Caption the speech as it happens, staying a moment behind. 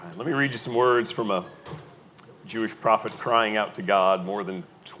Let me read you some words from a Jewish prophet crying out to God more than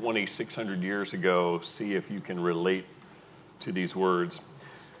 2,600 years ago. See if you can relate to these words.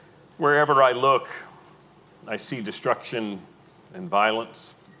 Wherever I look, I see destruction and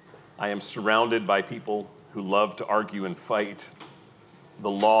violence. I am surrounded by people who love to argue and fight.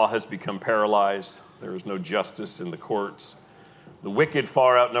 The law has become paralyzed. There is no justice in the courts. The wicked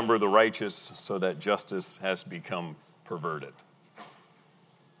far outnumber the righteous, so that justice has become perverted.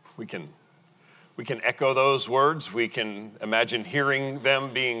 We can echo those words. We can imagine hearing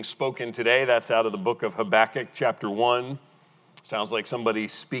them being spoken today. That's out of the book of Habakkuk, chapter 1. Sounds like somebody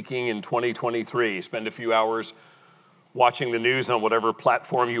speaking in 2023. Spend a few hours watching the news on whatever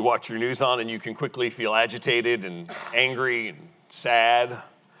platform you watch your news on, and you can quickly feel agitated and angry and sad.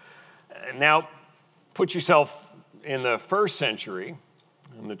 And now, put yourself in the first century,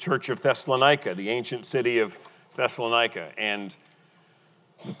 in the church of Thessalonica, the ancient city of Thessalonica, and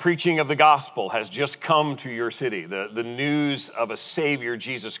the preaching of the gospel has just come to your city. The news of a Savior,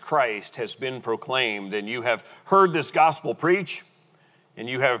 Jesus Christ, has been proclaimed, and you have heard this gospel preach, and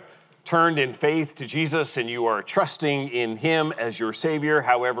you have turned in faith to Jesus, and you are trusting in Him as your Savior.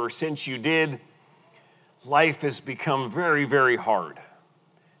 However, since you did, life has become very, very hard.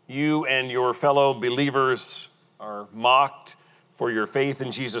 You and your fellow believers are mocked for your faith in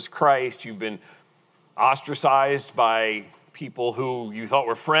Jesus Christ. You've been ostracized by people who you thought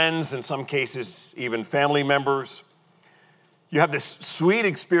were friends, in some cases even family members. You have this sweet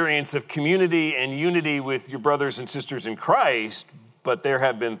experience of community and unity with your brothers and sisters in Christ, but there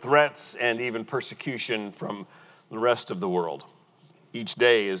have been threats and even persecution from the rest of the world. Each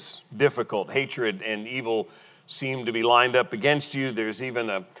day is difficult. Hatred and evil seem to be lined up against you. There's even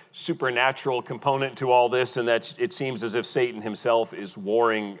a supernatural component to all this, and that it seems as if Satan himself is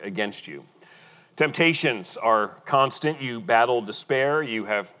warring against you. Temptations are constant. You battle despair. You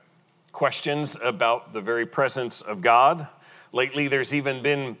have questions about the very presence of God. Lately, there's even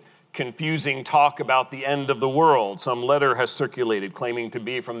been confusing talk about the end of the world. Some letter has circulated claiming to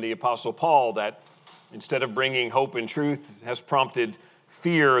be from the Apostle Paul that instead of bringing hope and truth has prompted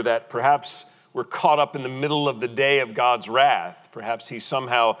fear that perhaps we're caught up in the middle of the day of God's wrath. Perhaps He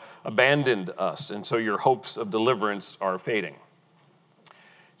somehow abandoned us, and so your hopes of deliverance are fading.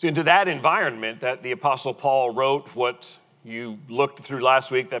 So into that environment that the Apostle Paul wrote what you looked through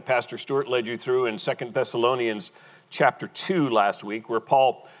last week, that Pastor Stuart led you through in 2 Thessalonians chapter 2 last week, where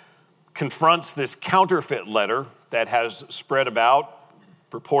Paul confronts this counterfeit letter that has spread about,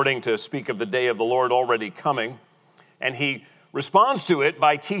 purporting to speak of the day of the Lord already coming, and he responds to it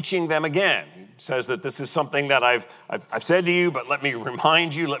by teaching them again. He says that this is something that I've said to you, but let me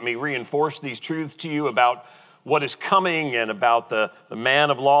remind you, let me reinforce these truths to you about what is coming and about the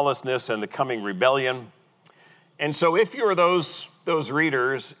man of lawlessness and the coming rebellion. And so if you're those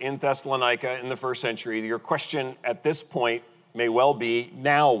readers in Thessalonica in the first century, your question at this point may well be,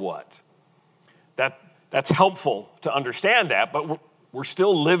 now what? That's helpful to understand that, but we're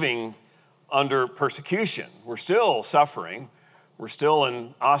still living under persecution. We're still suffering. We're still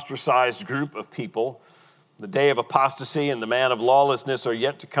an ostracized group of people. The day of apostasy and the man of lawlessness are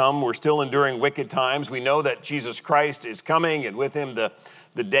yet to come. We're still enduring wicked times. We know that Jesus Christ is coming, and with Him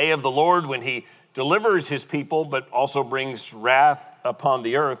the day of the Lord when He delivers His people, but also brings wrath upon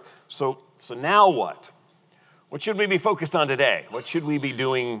the earth. So now what? What should we be focused on today? What should we be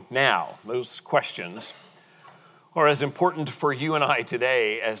doing now? Those questions are as important for you and I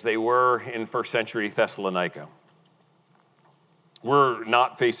today as they were in first century Thessalonica. We're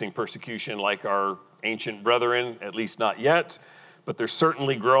not facing persecution like our ancient brethren, at least not yet, but there's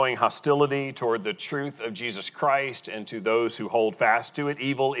certainly growing hostility toward the truth of Jesus Christ and to those who hold fast to it.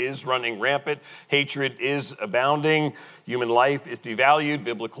 Evil is running rampant. Hatred is abounding. Human life is devalued.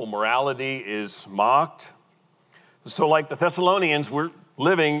 Biblical morality is mocked. So like the Thessalonians, we're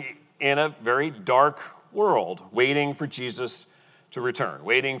living in a very dark world, waiting for Jesus to return,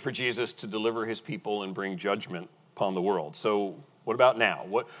 waiting for Jesus to deliver His people and bring judgment upon the world. So what about now?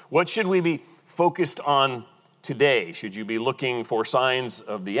 What should we be focused on today? Should you be looking for signs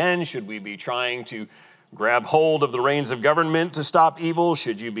of the end? Should we be trying to grab hold of the reins of government to stop evil?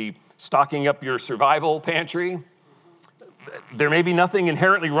 Should you be stocking up your survival pantry? There may be nothing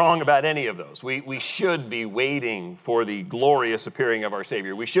inherently wrong about any of those. We should be waiting for the glorious appearing of our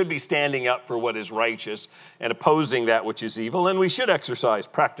Savior. We should be standing up for what is righteous and opposing that which is evil, and we should exercise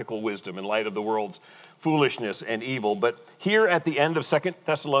practical wisdom in light of the world's foolishness and evil. But here at the end of 2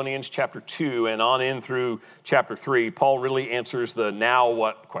 Thessalonians chapter 2 and on in through chapter 3, Paul really answers the now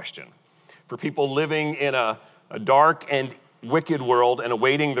what question. For people living in a dark and wicked world and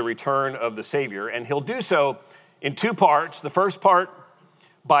awaiting the return of the Savior, and he'll do so in two parts. The first part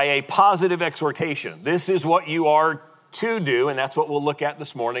by a positive exhortation. This is what you are to do, and that's what we'll look at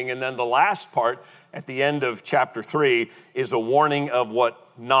this morning. And then the last part at the end of chapter 3 is a warning of what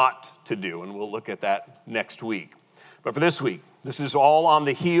not to do, and we'll look at that next week. But for this week, this is all on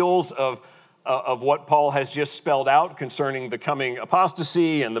the heels of what Paul has just spelled out concerning the coming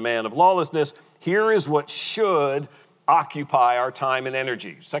apostasy and the man of lawlessness. Here is what should occupy our time and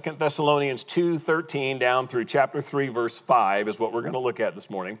energy. 2 Thessalonians 2:13 down through chapter 3, verse 5 is what we're going to look at this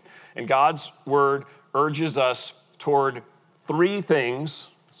morning. And God's word urges us toward three things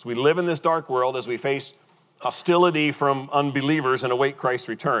as we live in this dark world, as we face hostility from unbelievers and await Christ's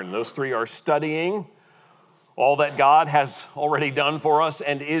return. Those three are studying all that God has already done for us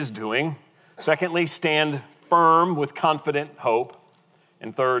and is doing. Secondly, stand firm with confident hope.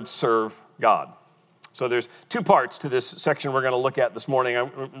 And third, serve God. So there's two parts to this section we're going to look at this morning.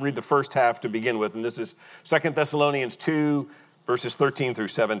 I'll read the first half to begin with, and this is 2 Thessalonians 2, verses 13 through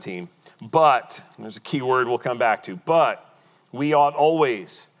 17. But, there's a key word we'll come back to, but we ought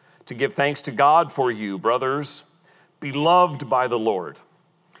always to give thanks to God for you, brothers, beloved by the Lord,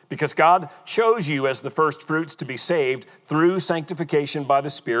 because God chose you as the first fruits to be saved through sanctification by the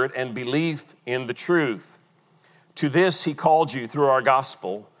Spirit and belief in the truth. To this he called you through our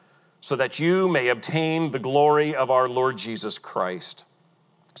gospel, so that you may obtain the glory of our Lord Jesus Christ.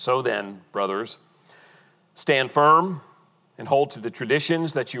 So then, brothers, stand firm and hold to the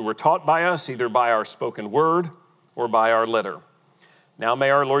traditions that you were taught by us, either by our spoken word or by our letter. Now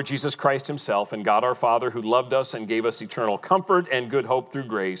may our Lord Jesus Christ himself and God our Father, who loved us and gave us eternal comfort and good hope through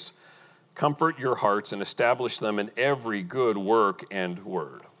grace, comfort your hearts and establish them in every good work and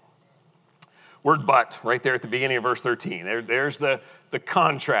word. Word but, right there at the beginning of verse 13. There's the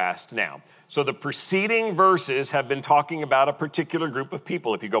contrast now. So the preceding verses have been talking about a particular group of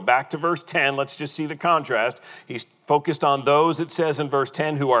people. If you go back to verse 10, let's just see the contrast. He's focused on those, it says in verse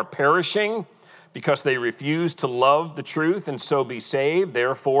 10, who are perishing because they refuse to love the truth and so be saved.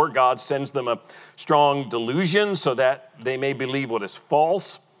 Therefore, God sends them a strong delusion so that they may believe what is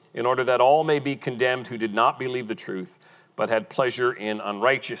false, in order that all may be condemned who did not believe the truth, but had pleasure in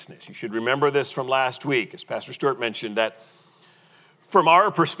unrighteousness. You should remember this from last week, as Pastor Stuart mentioned, that from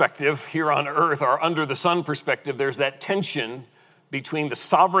our perspective here on earth, our under the sun perspective, there's that tension between the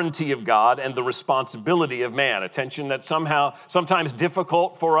sovereignty of God and the responsibility of man, a tension that's sometimes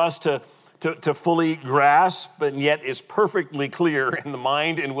difficult for us to fully grasp, and yet is perfectly clear in the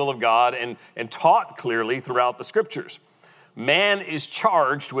mind and will of God and taught clearly throughout the scriptures. Man is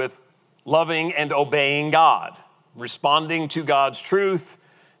charged with loving and obeying God, responding to God's truth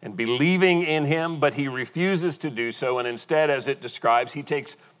and believing in him, but he refuses to do so, and instead, as it describes, he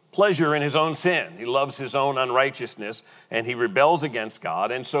takes pleasure in his own sin. He loves his own unrighteousness, and he rebels against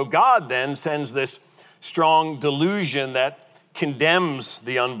God. And so God then sends this strong delusion that condemns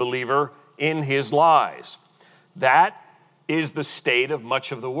the unbeliever in his lies. That is the state of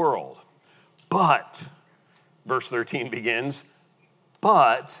much of the world. But, verse 13 begins,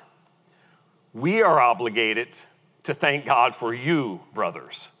 but we are obligated to thank God for you,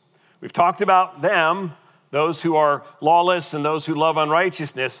 brothers. We've talked about them, those who are lawless and those who love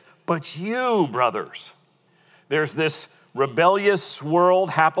unrighteousness, but you, brothers. There's this rebellious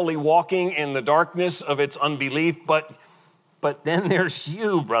world happily walking in the darkness of its unbelief, but then there's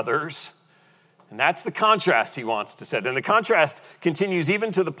you, brothers. And that's the contrast he wants to set. And the contrast continues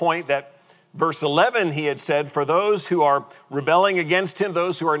even to the point that verse 11, he had said, for those who are rebelling against him,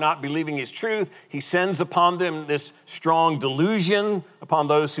 those who are not believing his truth, he sends upon them this strong delusion upon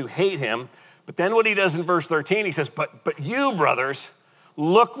those who hate him. But then what he does in verse 13, he says, but you, brothers,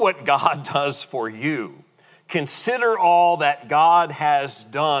 look what God does for you. Consider all that God has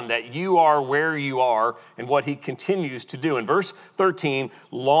done, that you are where you are, and what he continues to do. And verse 13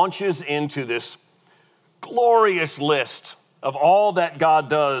 launches into this glorious list of all that God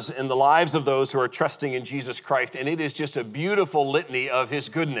does in the lives of those who are trusting in Jesus Christ. And it is just a beautiful litany of his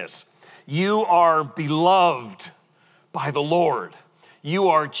goodness. You are beloved by the Lord. You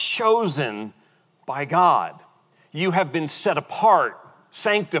are chosen by God. You have been set apart,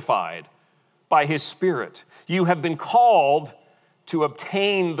 sanctified by his Spirit. You have been called to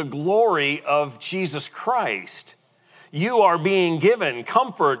obtain the glory of Jesus Christ. You are being given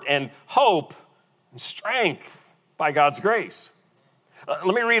comfort and hope and strength by God's grace.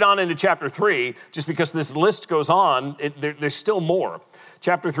 Let me read on into chapter 3, just because this list goes on. There's still more.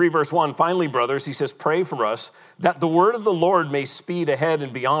 Chapter 3, verse 1, finally, brothers, he says, pray for us that the word of the Lord may speed ahead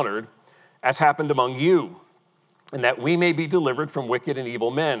and be honored, as happened among you, and that we may be delivered from wicked and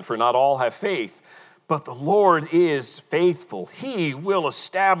evil men, for not all have faith. But the Lord is faithful. He will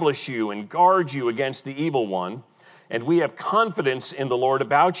establish you and guard you against the evil one. And we have confidence in the Lord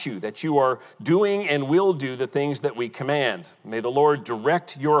about you, that you are doing and will do the things that we command. May the Lord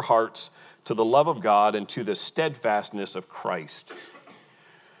direct your hearts to the love of God and to the steadfastness of Christ.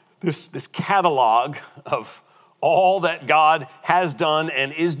 This catalog of all that God has done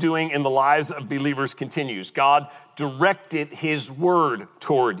and is doing in the lives of believers continues. God directed his word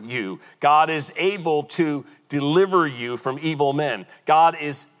toward you. God is able to deliver you from evil men. God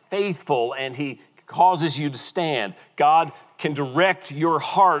is faithful and he causes you to stand. God can direct your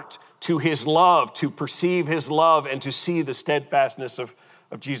heart to his love, to perceive his love, and to see the steadfastness of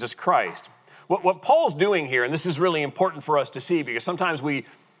Jesus Christ. What Paul's doing here, and this is really important for us to see, because sometimes we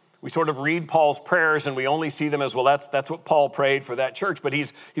sort of read Paul's prayers and we only see them as, well, that's what Paul prayed for that church. But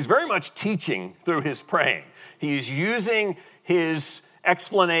he's very much teaching through his praying. He's using his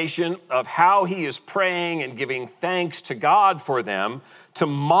explanation of how he is praying and giving thanks to God for them to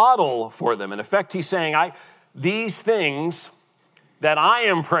model for them. In effect, he's saying, these things that I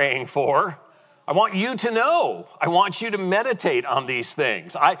am praying for, I want you to know. I want you to meditate on these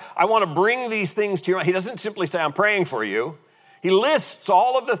things. I want to bring these things to you. He doesn't simply say, I'm praying for you. He lists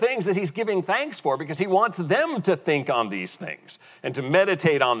all of the things that he's giving thanks for because he wants them to think on these things and to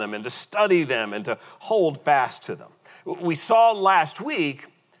meditate on them and to study them and to hold fast to them. We saw last week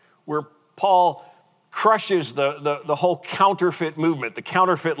where Paul crushes the whole counterfeit movement, the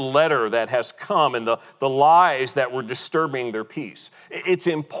counterfeit letter that has come and the lies that were disturbing their peace. It's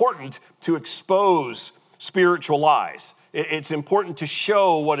important to expose spiritual lies. It's important to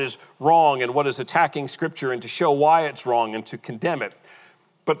show what is wrong and what is attacking Scripture and to show why it's wrong and to condemn it.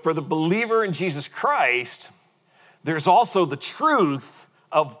 But for the believer in Jesus Christ, there's also the truth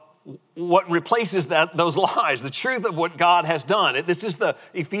of what replaces those lies, the truth of what God has done. This is the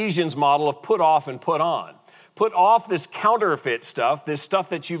Ephesians model of put off and put on. Put off this counterfeit stuff, this stuff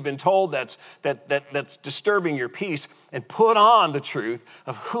that you've been told that's disturbing your peace, and put on the truth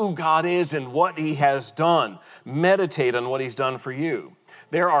of who God is and what he has done. Meditate on what he's done for you.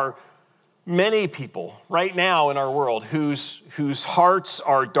 There are many people right now in our world whose hearts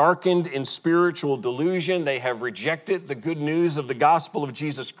are darkened in spiritual delusion. They have rejected the good news of the gospel of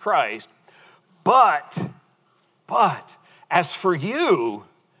Jesus Christ. But as for you,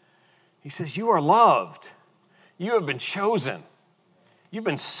 he says, you are loved. You have been chosen. You've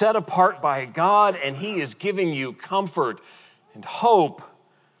been set apart by God, and he is giving you comfort and hope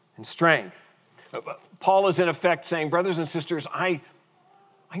and strength. Paul is in effect saying, brothers and sisters, I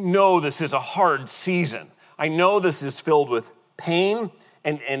know this is a hard season. I know this is filled with pain,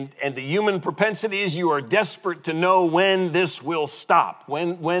 and the human propensity is you are desperate to know when this will stop,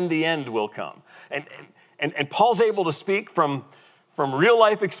 when the end will come. And Paul's able to speak from real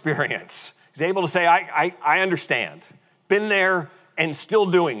life experience. He's able to say, I understand. Been there and still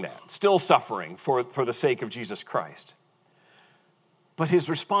doing that, still suffering for the sake of Jesus Christ. But his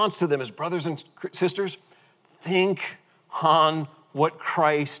response to them is, brothers and sisters, think on what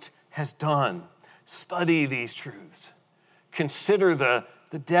Christ has done. Study these truths. Consider the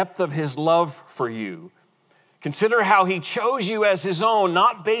depth of his love for you. Consider how he chose you as his own,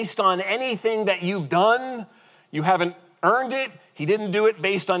 not based on anything that you've done. You haven't earned it. He didn't do it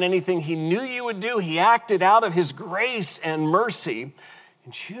based on anything he knew you would do. He acted out of his grace and mercy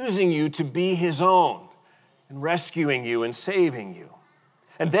in choosing you to be his own and rescuing you and saving you.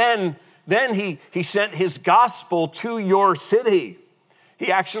 And then he sent his gospel to your city.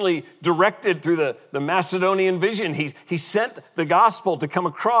 He actually directed through the Macedonian vision. He sent the gospel to come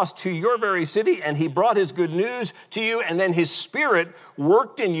across to your very city, and he brought his good news to you, and then his Spirit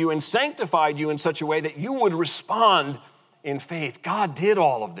worked in you and sanctified you in such a way that you would respond in faith. God did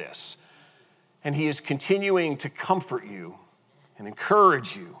all of this, and he is continuing to comfort you and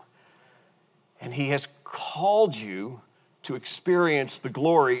encourage you, and he has called you to experience the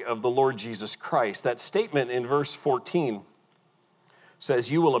glory of the Lord Jesus Christ. That statement in verse 14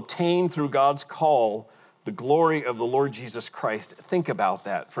 says, you will obtain through God's call the glory of the Lord Jesus Christ. Think about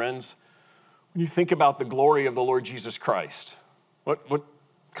that, friends. When you think about the glory of the Lord Jesus Christ, what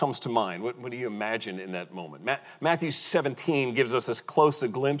comes to mind? What do you imagine in that moment? Matthew 17 gives us as close a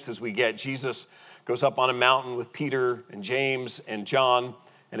glimpse as we get. Jesus goes up on a mountain with Peter and James and John,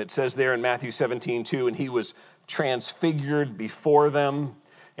 and it says there in Matthew 17:2, and he was transfigured before them,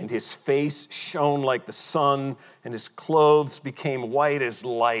 and his face shone like the sun, and his clothes became white as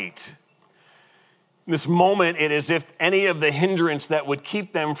light. In this moment, it is as if any of the hindrance that would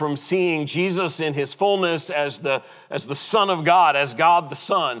keep them from seeing Jesus in his fullness as the Son of God, as God the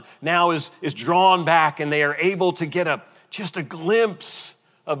Son, now is drawn back, and they are able to get just a glimpse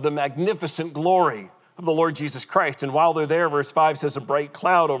of the magnificent glory of the Lord Jesus Christ. And while they're there, verse 5 says, a bright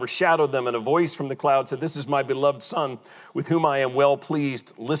cloud overshadowed them, and a voice from the cloud said, this is my beloved Son, with whom I am well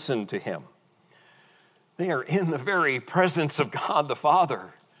pleased. Listen to him. They are in the very presence of God the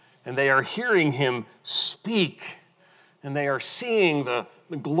Father, and they are hearing him speak, and they are seeing the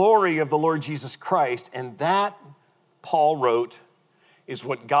glory of the Lord Jesus Christ. And that, Paul wrote, is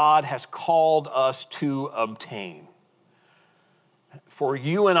what God has called us to obtain. For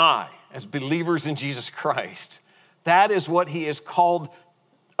you and I, as believers in Jesus Christ, that is what he has called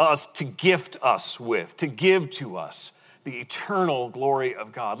us to gift us with, to give to us, the eternal glory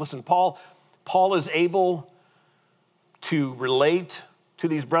of God. Listen, Paul is able to relate to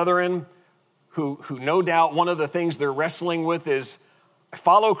these brethren who no doubt one of the things they're wrestling with is, I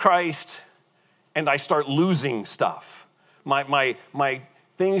follow Christ and I start losing stuff. My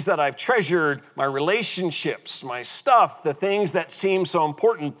things that I've treasured, my relationships, my stuff, the things that seem so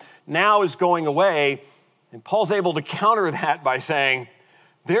important now is going away. And Paul's able to counter that by saying,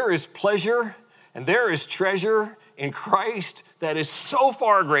 there is pleasure and there is treasure in Christ that is so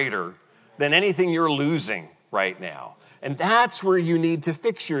far greater than anything you're losing right now. And that's where you need to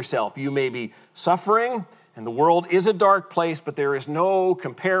fix yourself. You may be suffering, and the world is a dark place, but there is no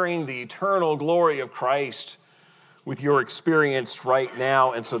comparing the eternal glory of Christ with your experience right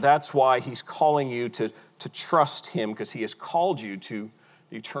now. And so that's why he's calling you to trust him, because he has called you to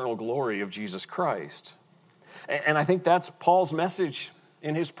the eternal glory of Jesus Christ. And I think that's Paul's message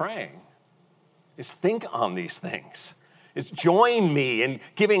in his praying, is think on these things, is join me in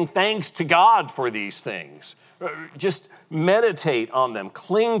giving thanks to God for these things. Just meditate on them,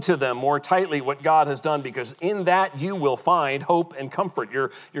 cling to them more tightly, what God has done, because in that you will find hope and comfort.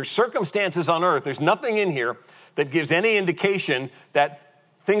 Your circumstances on earth, there's nothing in here that gives any indication that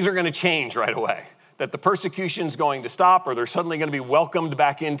things are going to change right away, that the persecution's going to stop, or they're suddenly going to be welcomed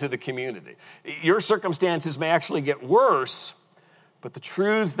back into the community. Your circumstances may actually get worse, but the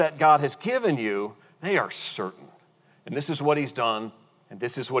truths that God has given you, they are certain. And this is what he's done, and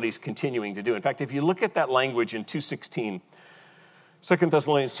this is what he's continuing to do. In fact, if you look at that language in 2:16, 2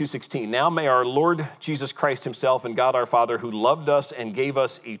 Thessalonians 2:16, now may our Lord Jesus Christ himself and God our Father, who loved us and gave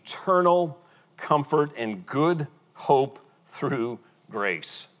us eternal comfort and good hope through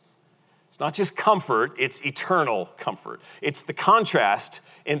grace. It's not just comfort, it's eternal comfort. It's the contrast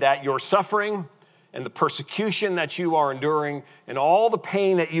in that your suffering and the persecution that you are enduring and all the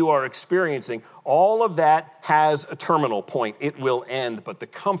pain that you are experiencing, all of that has a terminal point. It will end, but the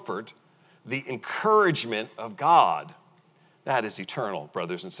comfort, the encouragement of God, that is eternal,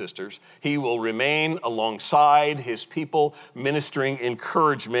 brothers and sisters. He will remain alongside his people, ministering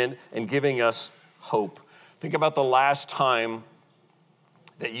encouragement and giving us hope. Think about the last time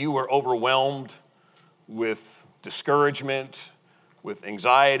that you were overwhelmed with discouragement, with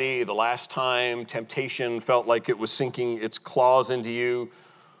anxiety, the last time temptation felt like it was sinking its claws into you.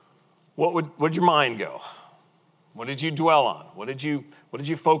 Where'd your mind go? What did you dwell on? What did you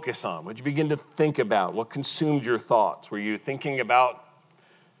focus on? What did you begin to think about? What consumed your thoughts? Were you thinking about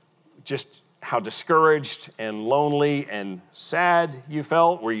just how discouraged and lonely and sad you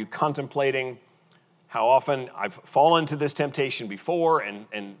felt? Were you contemplating how often I've fallen to this temptation before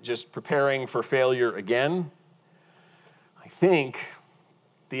and just preparing for failure again? I think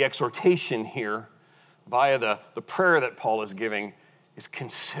the exhortation here via the prayer that Paul is giving is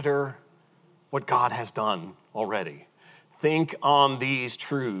consider what God has done already. Think on these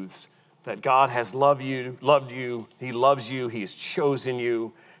truths that God has loved you, he loves you, he has chosen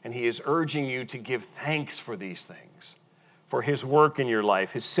you, and he is urging you to give thanks for these things, for his work in your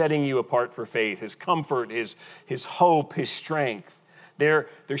life, his setting you apart for faith, his comfort, his hope, his strength. There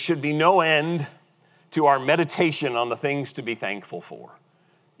should be no end to our meditation on the things to be thankful for,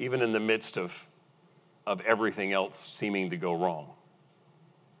 even in the midst of everything else seeming to go wrong.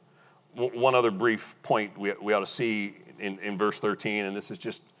 One other brief point we ought to see in verse 13, and this is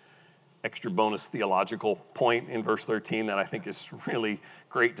just extra bonus theological point in verse 13 that I think is really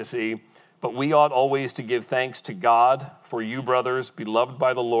great to see. But we ought always to give thanks to God for you, brothers, beloved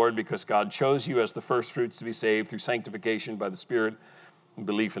by the Lord, because God chose you as the first fruits to be saved through sanctification by the Spirit and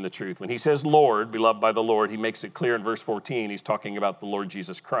belief in the truth. When he says Lord, beloved by the Lord, he makes it clear in verse 14, he's talking about the Lord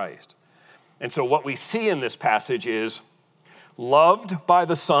Jesus Christ. And so what we see in this passage is loved by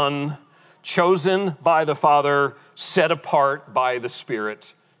the Son, chosen by the Father, set apart by the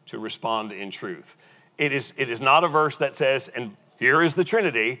Spirit to respond in truth. It is not a verse that says, and here is the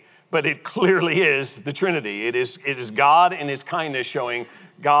Trinity, but it clearly is the Trinity. It is God in his kindness showing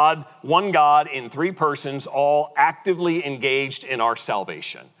God, one God in three persons, all actively engaged in our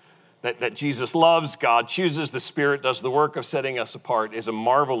salvation. That Jesus loves, God chooses, the Spirit does the work of setting us apart is a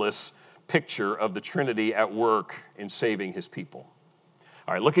marvelous picture of the Trinity at work in saving his people.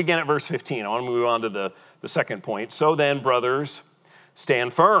 All right, look again at verse 15. I want to move on to the second point. So then, brothers,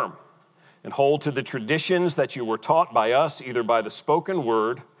 stand firm and hold to the traditions that you were taught by us, either by the spoken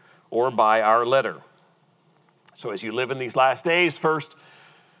word or by our letter. So as you live in these last days, first,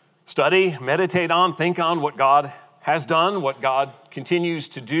 study, meditate on, think on what God has done, what God continues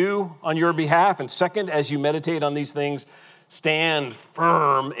to do on your behalf. And second, as you meditate on these things, stand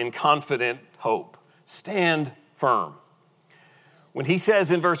firm in confident hope. Stand firm. When he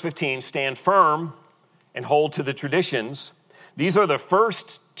says in verse 15, stand firm and hold to the traditions, these are the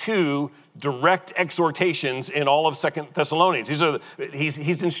first two direct exhortations in all of 2 Thessalonians.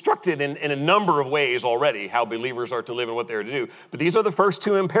 He's instructed in a number of ways already how believers are to live and what they're to do. But these are the first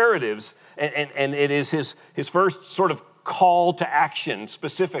two imperatives, and it is his first sort of call to action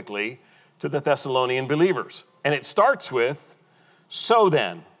specifically to the Thessalonian believers. And it starts with, so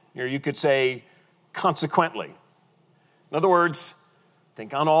then, or you could say, consequently. In other words,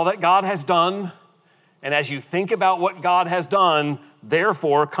 think on all that God has done. And as you think about what God has done,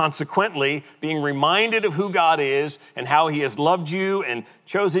 therefore, consequently, being reminded of who God is and how he has loved you and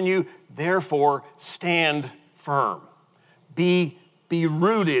chosen you, therefore, stand firm. Be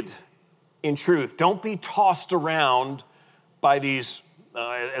rooted in truth. Don't be tossed around by these,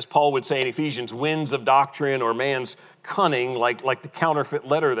 as Paul would say in Ephesians, winds of doctrine or man's cunning, like the counterfeit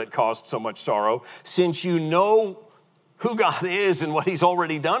letter that caused so much sorrow. Since you know who God is and what he's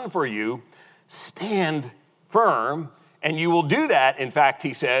already done for you, stand firm, and you will do that, in fact,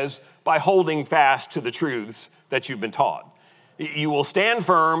 he says, by holding fast to the truths that you've been taught. You will stand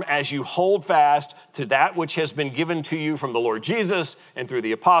firm as you hold fast to that which has been given to you from the Lord Jesus and through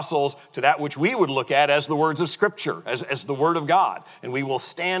the apostles, to that which we would look at as the words of Scripture, as the Word of God. And we will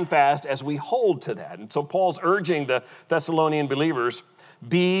stand fast as we hold to that. And so Paul's urging the Thessalonian believers,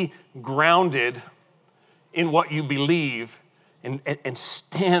 be grounded in what you believe and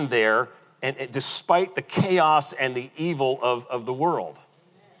stand there, and despite the chaos and the evil of the world.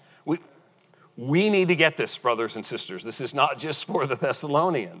 We need to get this, brothers and sisters. This is not just for the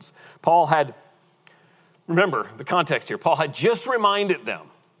Thessalonians. Remember the context here, Paul had just reminded them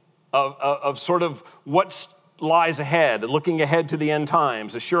of sort of what lies ahead, looking ahead to the end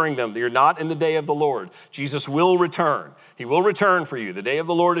times, assuring them that you're not in the day of the Lord. Jesus will return. He will return for you. The day of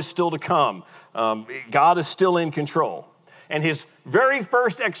the Lord is still to come. God is still in control. And his very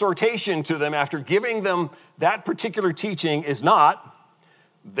first exhortation to them after giving them that particular teaching is not,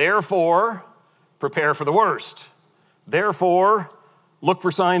 therefore, prepare for the worst. Therefore, look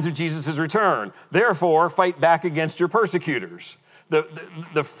for signs of Jesus' return. Therefore, fight back against your persecutors.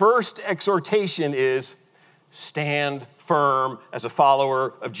 The first exhortation is, stand firm as a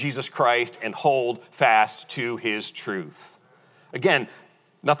follower of Jesus Christ and hold fast to his truth. Again,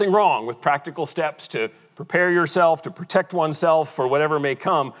 nothing wrong with practical steps to prepare yourself, to protect oneself for whatever may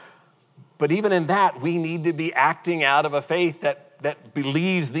come. But even in that, we need to be acting out of a faith that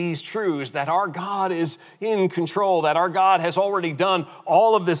believes these truths, that our God is in control, that our God has already done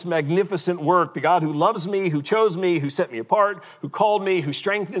all of this magnificent work. The God who loves me, who chose me, who set me apart, who called me, who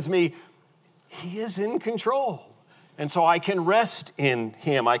strengthens me, he is in control. And so I can rest in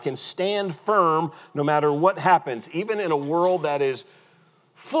him. I can stand firm no matter what happens, even in a world that is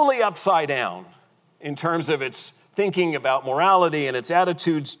fully upside down in terms of its thinking about morality and its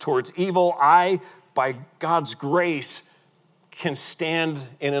attitudes towards evil. I, by God's grace, can stand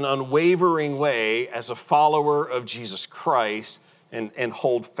in an unwavering way as a follower of Jesus Christ and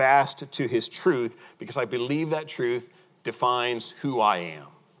hold fast to his truth, because I believe that truth defines who I am.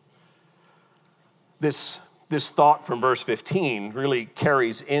 This thought from verse 15 really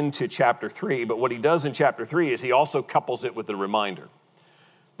carries into chapter 3, but what he does in chapter 3 is he also couples it with a reminder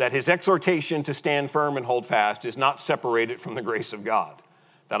that his exhortation to stand firm and hold fast is not separated from the grace of God.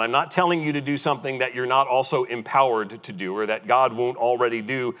 That I'm not telling you to do something that you're not also empowered to do, or that God won't already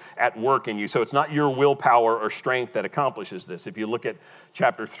do at work in you. So it's not your willpower or strength that accomplishes this. If you look at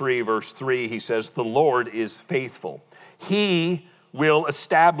chapter 3, verse 3, he says, the Lord is faithful. He will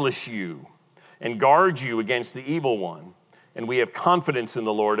establish you and guard you against the evil one. And we have confidence in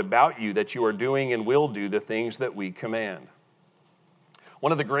the Lord about you that you are doing and will do the things that we command.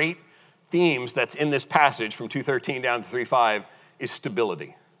 One of the great themes that's in this passage from 2:13 down to 3:5 is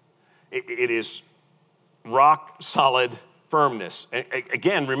stability. It is rock solid firmness.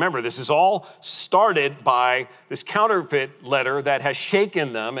 Again, remember, this is all started by this counterfeit letter that has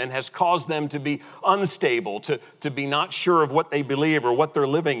shaken them and has caused them to be unstable, to be not sure of what they believe or what they're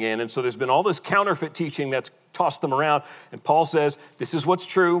living in. And so there's been all this counterfeit teaching that's tossed them around. And Paul says, this is what's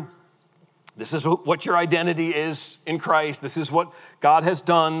true. This is what your identity is in Christ. This is what God has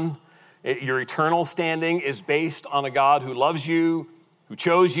done. Your eternal standing is based on a God who loves you, who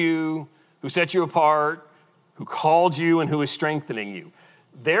chose you, who set you apart, who called you, and who is strengthening you.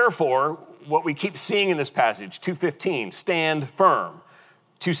 Therefore, what we keep seeing in this passage, 2:15, stand firm.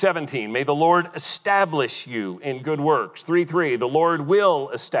 2:17, may the Lord establish you in good works. 3:3, the Lord will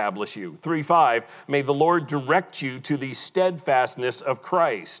establish you. 3:5, may the Lord direct you to the steadfastness of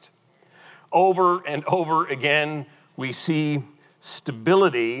Christ. Over and over again, we see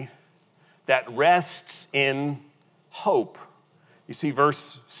stability that rests in hope. You see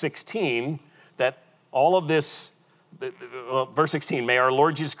verse 16, that all of this, verse 16, may our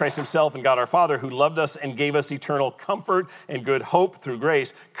Lord Jesus Christ himself and God our Father, who loved us and gave us eternal comfort and good hope through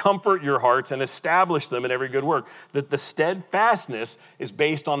grace, comfort your hearts and establish them in every good work. That the steadfastness is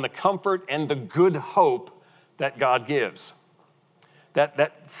based on the comfort and the good hope that God gives.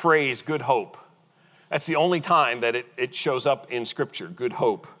 That phrase, good hope, that's the only time that it shows up in Scripture, good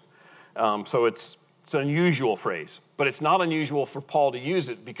hope. So it's an unusual phrase, but it's not unusual for Paul to use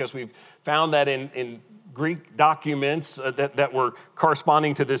it because we've found that in Greek documents that were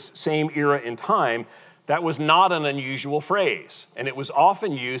corresponding to this same era in time, that was not an unusual phrase, and it was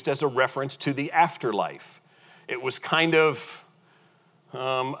often used as a reference to the afterlife. It was kind of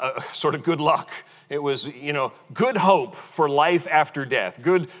a sort of good luck. It was, good hope for life after death.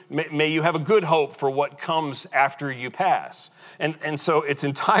 May you have a good hope for what comes after you pass. And so it's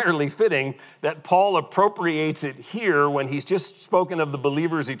entirely fitting that Paul appropriates it here when he's just spoken of the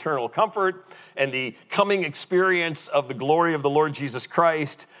believer's eternal comfort and the coming experience of the glory of the Lord Jesus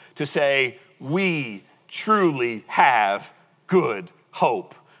Christ to say, we truly have good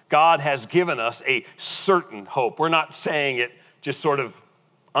hope. God has given us a certain hope. We're not saying it just sort of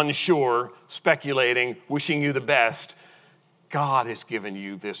unsure, speculating, wishing you the best. God has given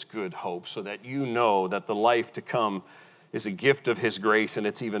you this good hope so that you know that the life to come is a gift of his grace, and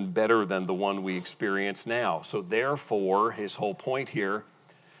it's even better than the one we experience now. So therefore, his whole point here,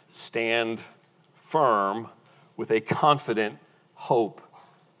 stand firm with a confident hope.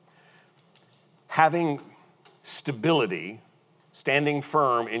 Having stability, standing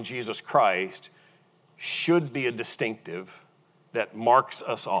firm in Jesus Christ, should be a distinctive that marks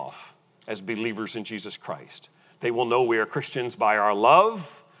us off as believers in Jesus Christ. They will know we are Christians by our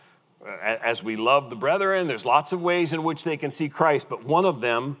love, as we love the brethren. There's lots of ways in which they can see Christ, but one of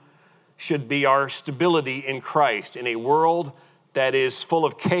them should be our stability in Christ. In a world that is full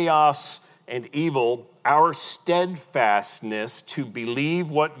of chaos and evil, our steadfastness to believe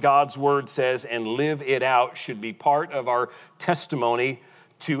what God's word says and live it out should be part of our testimony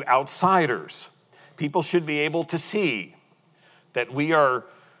to outsiders. People should be able to see that we are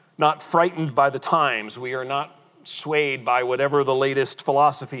not frightened by the times. We are not swayed by whatever the latest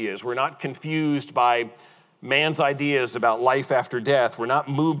philosophy is. We're not confused by man's ideas about life after death. We're not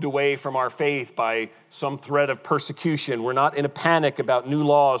moved away from our faith by some threat of persecution. We're not in a panic about new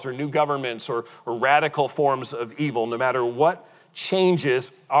laws or new governments or radical forms of evil. No matter what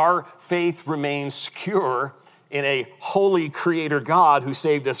changes, our faith remains secure in a holy creator God who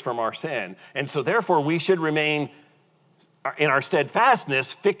saved us from our sin. And so therefore, we should remain in our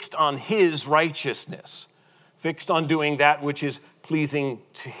steadfastness, fixed on his righteousness, fixed on doing that which is pleasing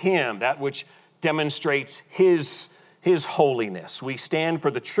to him, that which demonstrates his holiness. We stand for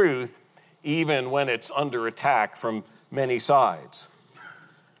the truth even when it's under attack from many sides.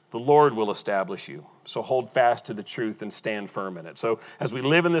 The Lord will establish you. So hold fast to the truth and stand firm in it. So as we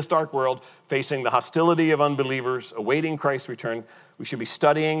live in this dark world, facing the hostility of unbelievers, awaiting Christ's return, we should be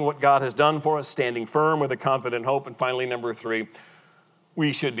studying what God has done for us, standing firm with a confident hope. And finally, number 3,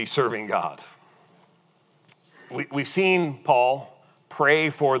 we should be serving God. We've seen Paul pray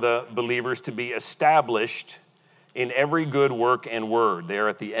for the believers to be established in every good work and word there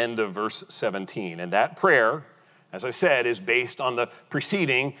at the end of verse 17. And that prayer, as I said, is based on the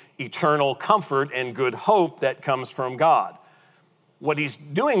preceding eternal comfort and good hope that comes from God. What he's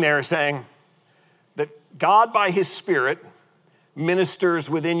doing there is saying that God, by his Spirit, ministers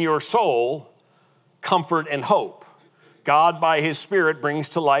within your soul comfort and hope. God, by his Spirit, brings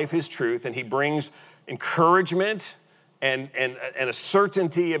to life his truth, and he brings encouragement and a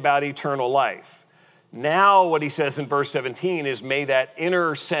certainty about eternal life. Now, what he says in verse 17 is, may that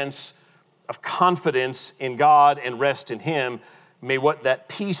inner sense of confidence in God and rest in him, may that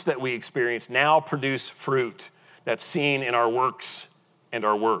peace that we experience now produce fruit that's seen in our works and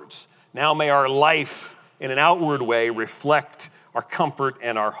our words. Now may our life in an outward way reflect our comfort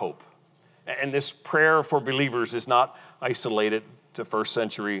and our hope. And this prayer for believers is not isolated to first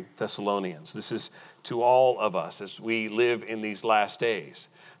century Thessalonians. This is to all of us as we live in these last days,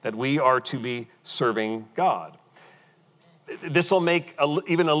 that we are to be serving God. This will make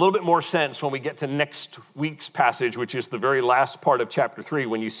even a little bit more sense when we get to next week's passage, which is the very last part of chapter 3,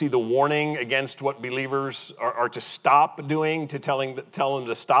 when you see the warning against what believers are to stop doing, to tell them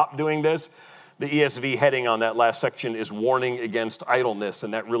to stop doing this. The ESV heading on that last section is warning against idleness,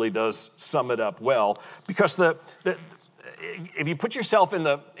 and that really does sum it up well. Because if you put yourself in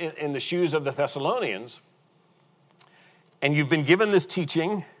the shoes of the Thessalonians, and you've been given this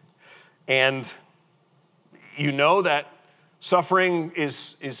teaching, and you know that suffering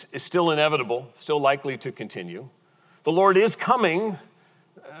is still inevitable, still likely to continue. The Lord is coming.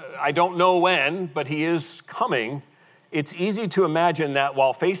 I don't know when, but he is coming. It's easy to imagine that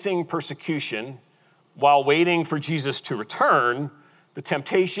while facing persecution, while waiting for Jesus to return, the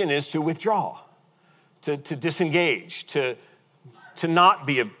temptation is to withdraw, to disengage, to not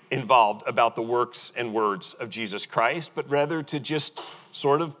be involved about the works and words of Jesus Christ, but rather to just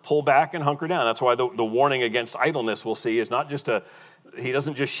sort of pull back and hunker down. That's why the warning against idleness we'll see is not just he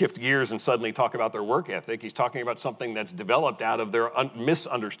doesn't just shift gears and suddenly talk about their work ethic. He's talking about something that's developed out of their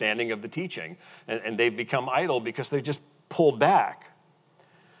misunderstanding of the teaching. And they've become idle because they just pulled back.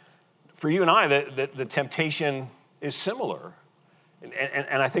 For you and I, the temptation is similar.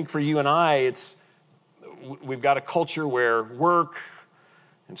 And I think for you and I, we've got a culture where work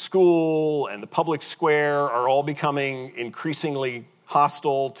and school and the public square are all becoming increasingly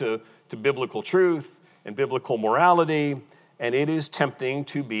hostile to biblical truth and biblical morality, and it is tempting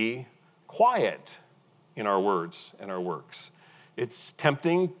to be quiet in our words and our works. It's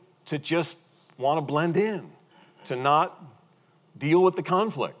tempting to just want to blend in, to not deal with the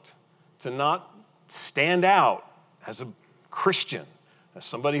conflict, to not stand out as a Christian, as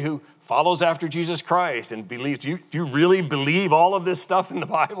somebody who follows after Jesus Christ and believes. Do you really believe all of this stuff in the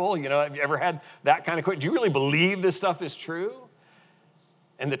Bible? Have you ever had that kind of question? Do you really believe this stuff is true?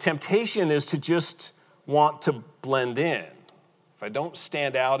 And the temptation is to just want to blend in. If I don't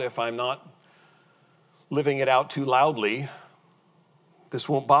stand out, if I'm not living it out too loudly, this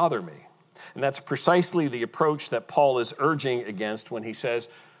won't bother me. And that's precisely the approach that Paul is urging against when he says,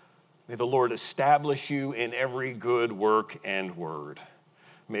 may the Lord establish you in every good work and word.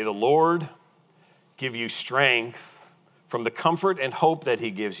 May the Lord give you strength from the comfort and hope that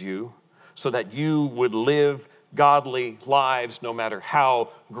he gives you so that you would live godly lives no matter how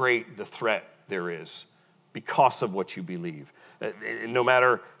great the threat there is because of what you believe. No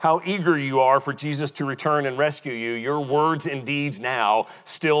matter how eager you are for Jesus to return and rescue you, your words and deeds now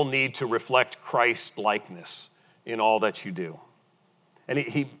still need to reflect Christ-likeness in all that you do. And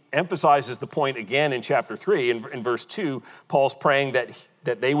he emphasizes the point again in chapter 3. In verse 2, Paul's praying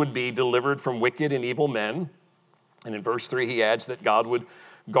that they would be delivered from wicked and evil men. And in verse 3, he adds that God would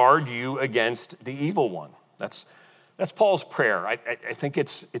guard you against the evil one. That's Paul's prayer. I think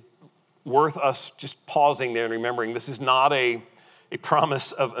it's worth us just pausing there and remembering this is not a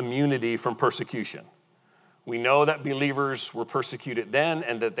promise of immunity from persecution. We know that believers were persecuted then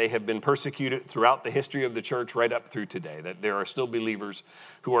and that they have been persecuted throughout the history of the church right up through today, that there are still believers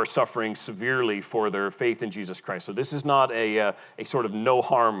who are suffering severely for their faith in Jesus Christ. So this is not a sort of no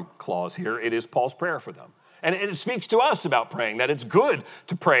harm clause here. It is Paul's prayer for them. And it speaks to us about praying, that it's good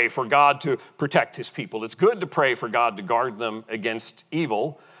to pray for God to protect his people. It's good to pray for God to guard them against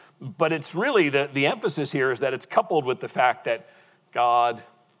evil. But it's really, the emphasis here is that it's coupled with the fact that God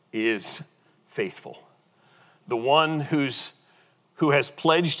is faithful. The one who has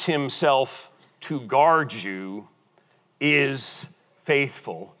pledged himself to guard you is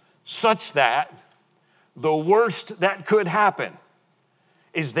faithful, such that the worst that could happen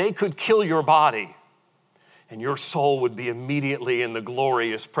is they could kill your body and your soul would be immediately in the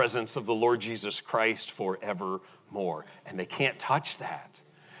glorious presence of the Lord Jesus Christ forevermore. And they can't touch that.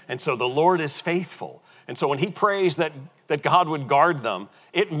 And so the Lord is faithful. And so when he prays that God would guard them,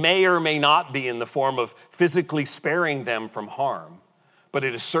 it may or may not be in the form of physically sparing them from harm, but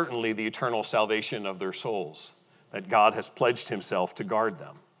it is certainly the eternal salvation of their souls, that God has pledged himself to guard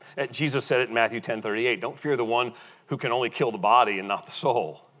them. Jesus said it in Matthew 10:38, don't fear the one who can only kill the body and not the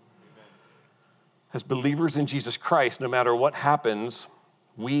soul. As believers in Jesus Christ, no matter what happens,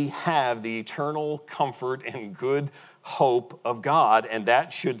 we have the eternal comfort and good hope of God, and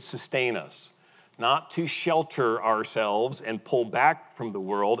that should sustain us. Not to shelter ourselves and pull back from the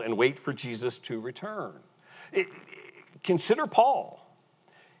world and wait for Jesus to return. Consider Paul.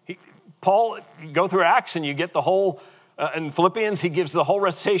 Paul, you go through Acts and you get the whole, in Philippians, he gives the whole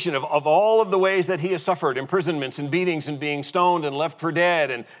recitation of all of the ways that he has suffered, imprisonments and beatings and being stoned and left for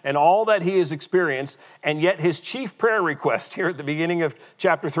dead and all that he has experienced. And yet his chief prayer request here at the beginning of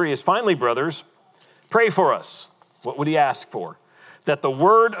chapter 3 is, finally, brothers, pray for us. What would he ask for? that the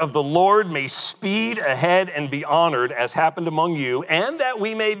word of the Lord may speed ahead and be honored, as happened among you, and that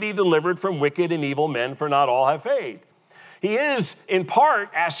we may be delivered from wicked and evil men, for not all have faith. He is, in part,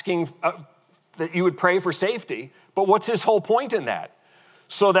 asking that you would pray for safety, but what's his whole point in that?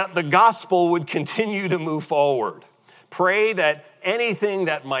 So that the gospel would continue to move forward. Pray that anything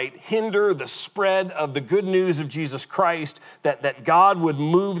that might hinder the spread of the good news of Jesus Christ, that God would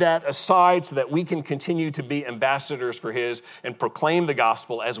move that aside so that we can continue to be ambassadors for his and proclaim the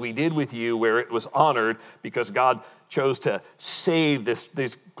gospel as we did with you, where it was honored because God chose to save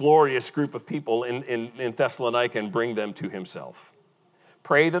this glorious group of people in Thessalonica and bring them to himself.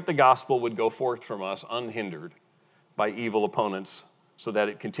 Pray that the gospel would go forth from us unhindered by evil opponents so that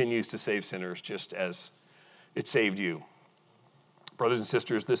it continues to save sinners just as it saved you. Brothers and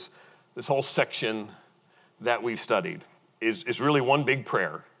sisters, this whole section that we've studied is really one big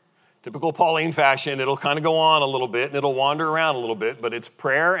prayer. Typical Pauline fashion, it'll kind of go on a little bit and it'll wander around a little bit, but it's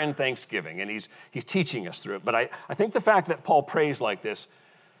prayer and thanksgiving, and he's teaching us through it. But I think the fact that Paul prays like this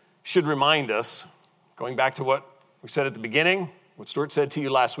should remind us, going back to what we said at the beginning, what Stuart said to you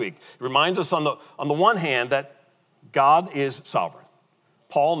last week, it reminds us on the one hand that God is sovereign.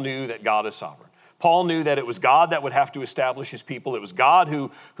 Paul knew that God is sovereign. Paul knew that it was God that would have to establish his people. It was God who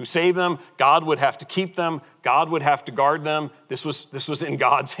saved them. God would have to keep them. God would have to guard them. This was in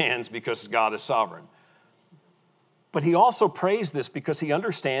God's hands because God is sovereign. But he also prays this because he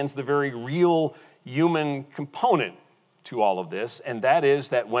understands the very real human component to all of this, and that is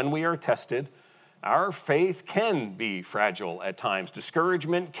that when we are tested, our faith can be fragile at times.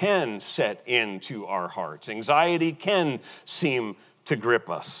 Discouragement can set into our hearts. Anxiety can seem to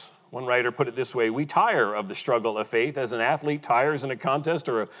grip us. One writer put it this way: we tire of the struggle of faith as an athlete tires in a contest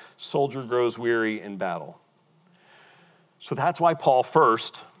or a soldier grows weary in battle. So that's why Paul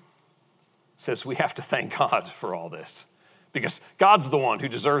first says we have to thank God for all this, because God's the one who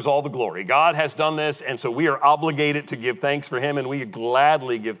deserves all the glory. God has done this, and so we are obligated to give thanks for him, and we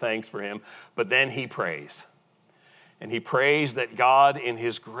gladly give thanks for him. But then he prays, and he prays that God in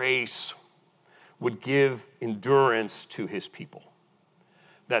his grace would give endurance to his people.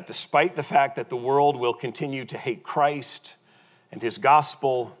 That despite the fact that the world will continue to hate Christ and his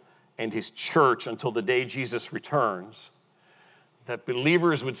gospel and his church until the day Jesus returns, that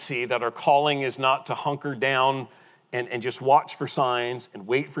believers would see that our calling is not to hunker down and just watch for signs and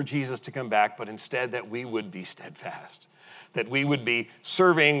wait for Jesus to come back, but instead that we would be steadfast, that we would be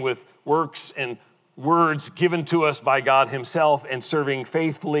serving with works and words given to us by God himself and serving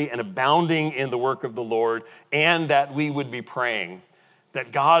faithfully and abounding in the work of the Lord, and that we would be praying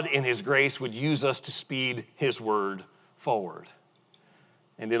that God in his grace would use us to speed his word forward.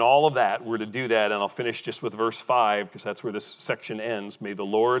 And in all of that, we're to do that, and I'll finish just with verse 5, because that's where this section ends. May the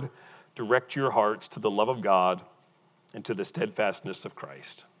Lord direct your hearts to the love of God and to the steadfastness of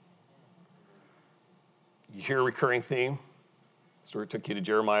Christ. You hear a recurring theme? Stuart took you to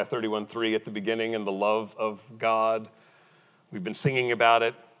Jeremiah 31:3 at the beginning, and the love of God. We've been singing about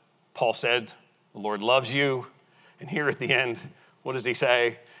it. Paul said, the Lord loves you. And here at the end, what does he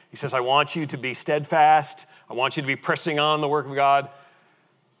say? He says, I want you to be steadfast. I want you to be pressing on the work of God.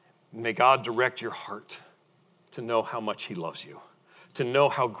 May God direct your heart to know how much he loves you, to know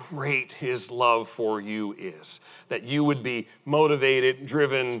how great his love for you is, that you would be motivated,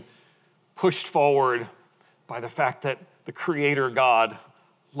 driven, pushed forward by the fact that the Creator God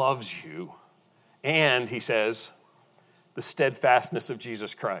loves you. And, he says, the steadfastness of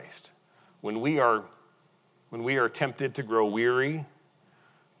Jesus Christ. When we are tempted to grow weary,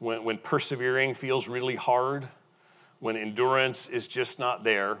 when persevering feels really hard, when endurance is just not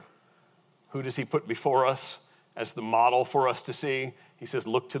there, who does he put before us as the model for us to see? He says,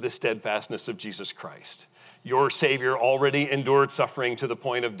 look to the steadfastness of Jesus Christ. Your Savior already endured suffering to the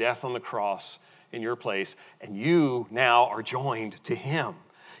point of death on the cross in your place, and you now are joined to him.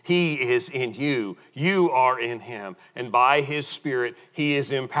 He is in you. You are in him. And by his Spirit, he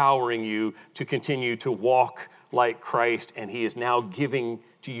is empowering you to continue to walk like Christ. And he is now giving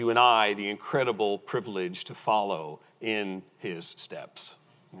to you and I the incredible privilege to follow in his steps.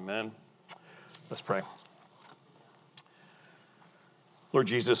 Amen. Let's pray. Lord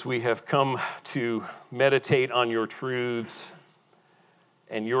Jesus, we have come to meditate on your truths,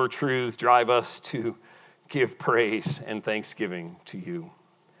 and your truths drive us to give praise and thanksgiving to you.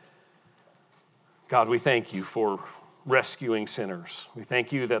 God, we thank you for rescuing sinners. We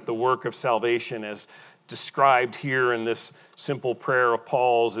thank you that the work of salvation, as described here in this simple prayer of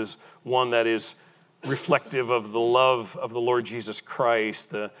Paul's, is one that is reflective of the love of the Lord Jesus Christ,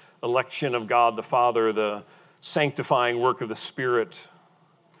 the election of God the Father, the sanctifying work of the Spirit,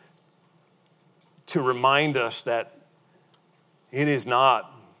 to remind us that It is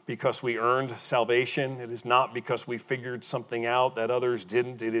not because we earned salvation. It is not because we figured something out that others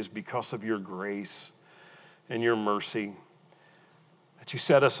didn't. It is because of your grace and your mercy that you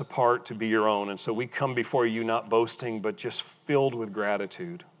set us apart to be your own. And so we come before you not boasting, but just filled with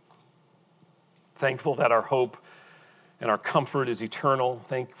gratitude. Thankful that our hope and our comfort is eternal.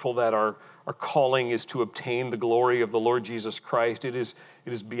 Thankful that our calling is to obtain the glory of the Lord Jesus Christ. It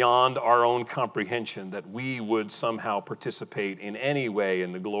is beyond our own comprehension that we would somehow participate in any way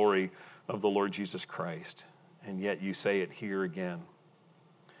in the glory of the Lord Jesus Christ. And yet you say it here again,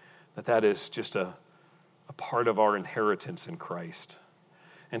 that is just a part of our inheritance in Christ.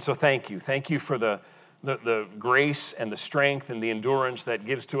 And so thank you. Thank you for the grace and the strength and the endurance that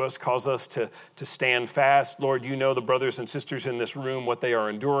gives to us, cause us to stand fast. Lord, you know the brothers and sisters in this room, what they are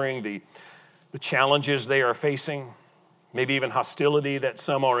enduring, the challenges they are facing, maybe even hostility that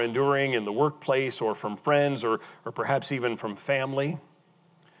some are enduring in the workplace or from friends or perhaps even from family.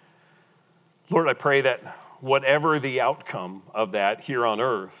 Lord, I pray that whatever the outcome of that here on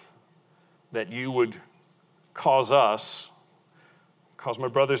earth, that you would cause my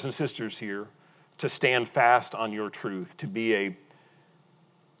brothers and sisters here to stand fast on your truth, to be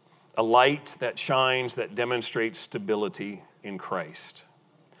a light that shines, that demonstrates stability in Christ.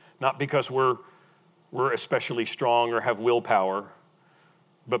 Not because we're especially strong or have willpower,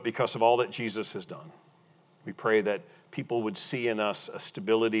 but because of all that Jesus has done. We pray that people would see in us a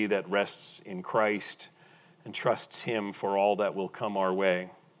stability that rests in Christ and trusts him for all that will come our way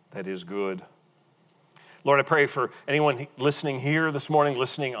that is good. Lord, I pray for anyone listening here this morning,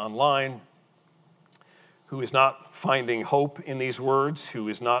 listening online, who is not finding hope in these words, who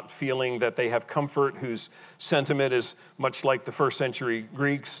is not feeling that they have comfort, whose sentiment is much like the first century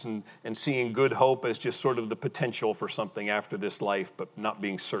Greeks and seeing good hope as just sort of the potential for something after this life, but not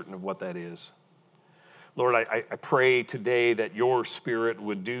being certain of what that is. Lord, I pray today that your Spirit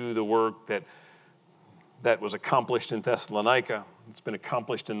would do the work that was accomplished in Thessalonica. It's been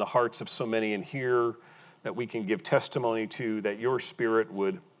accomplished in the hearts of so many in here that we can give testimony to, that your Spirit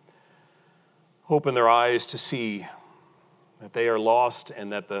would open their eyes to see that they are lost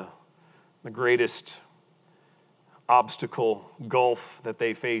and that the greatest obstacle, gulf that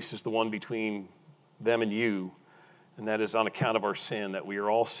they face is the one between them and you, and that is on account of our sin, that we are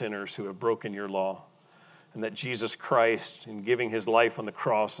all sinners who have broken your law, and that Jesus Christ, in giving his life on the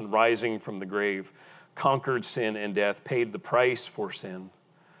cross and rising from the grave, conquered sin and death, paid the price for sin,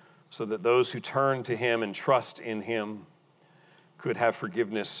 so that those who turn to him and trust in him could have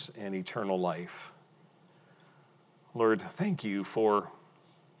forgiveness and eternal life. Lord, thank you for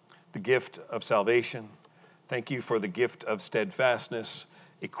the gift of salvation. Thank you for the gift of steadfastness.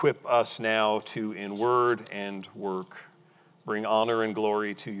 Equip us now to, in word and work, bring honor and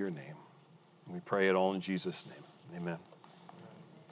glory to your name. And we pray it all in Jesus' name. Amen.